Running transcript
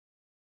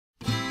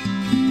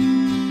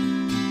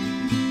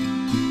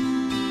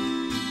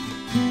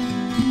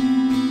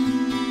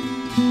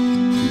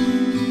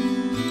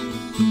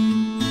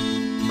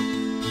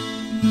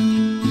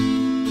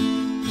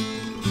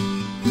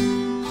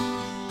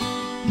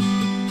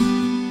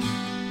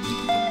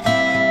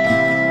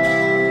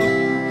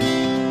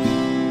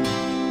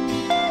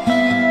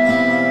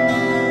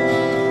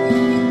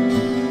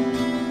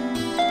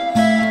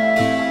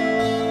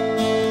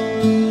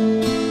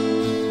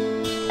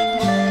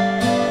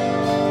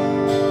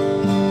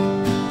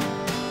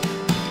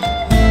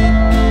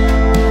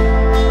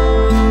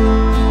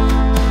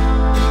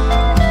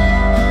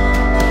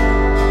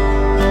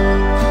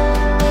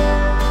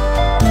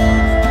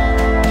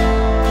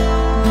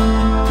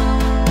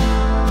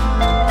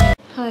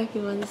Hi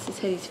everyone, this is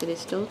Hetty's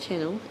Village Doll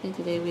channel, and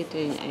today we're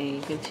doing a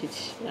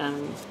vintage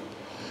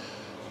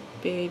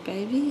berry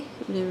baby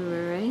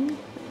meringue,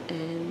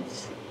 and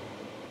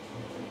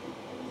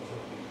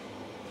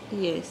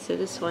yeah, so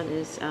this one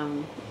is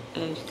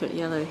she's got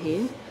yellow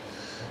hair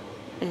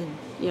and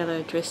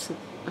yellow dress with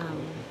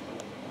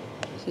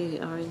see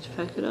orange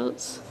polka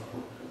dots.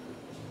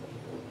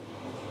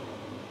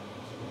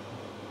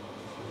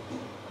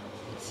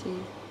 Let's see,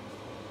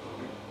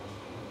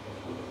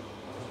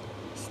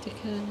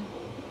 sticker.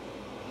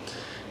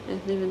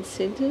 It's lemon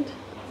scented,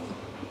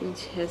 and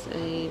she has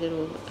a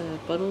little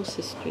bottle so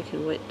she's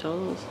drinking wet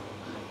dolls.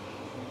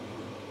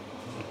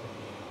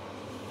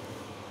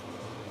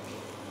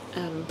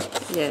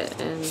 Yeah,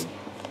 and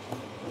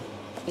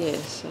yeah,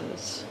 so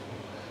it's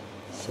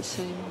the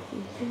same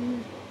here.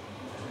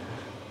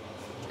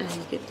 And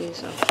you get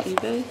these off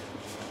eBay.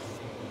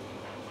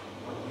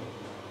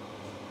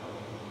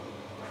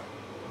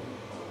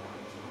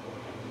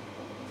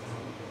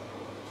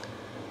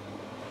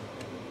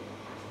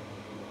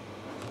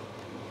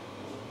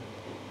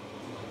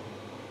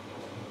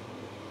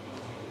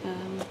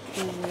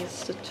 And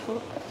there's the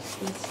top, that's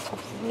the top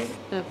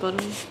of the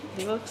bottom of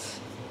the box.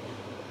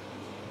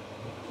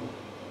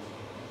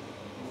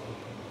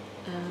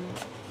 And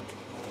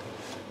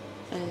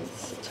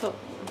it's the top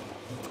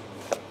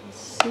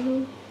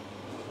seal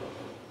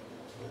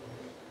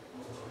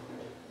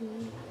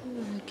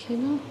and the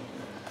kennel,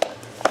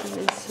 and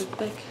there's the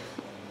back,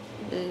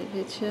 the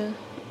picture.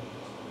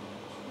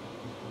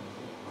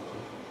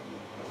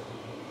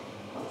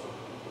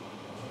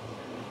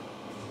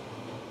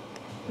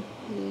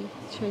 You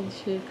change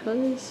your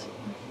colours.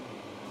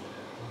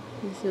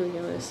 These little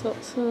yellow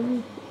socks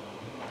on,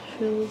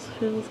 frills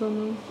on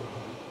them.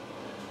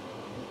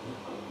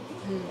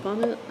 There's a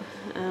bonnet,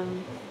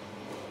 and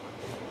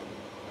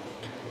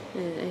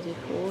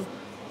 84.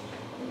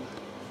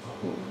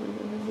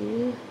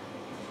 Here.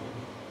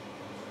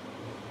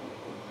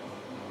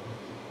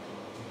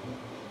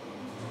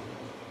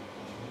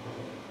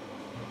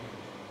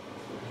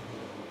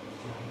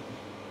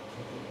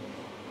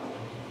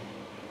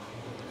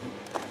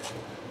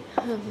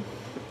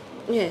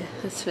 Yeah,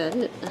 that's about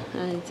it.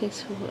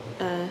 Thanks for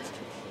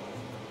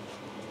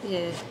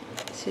yeah,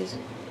 she's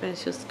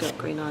just got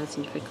green eyes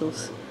and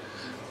freckles.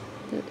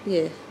 But,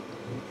 yeah,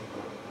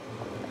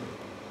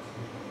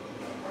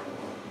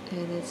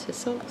 and there's her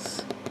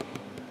socks.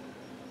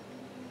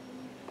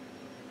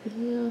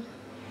 Yeah, and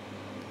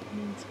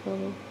it's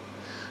bottle.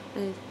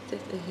 I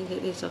definitely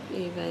get these off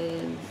eBay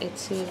and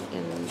Etsy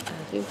and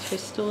Pinterest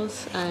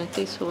stores.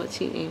 Thanks for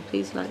watching, and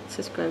please like,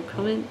 subscribe,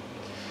 comment,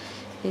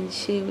 and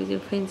share with your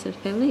friends and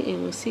family,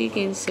 and we'll see you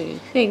again soon.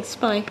 Thanks,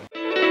 bye.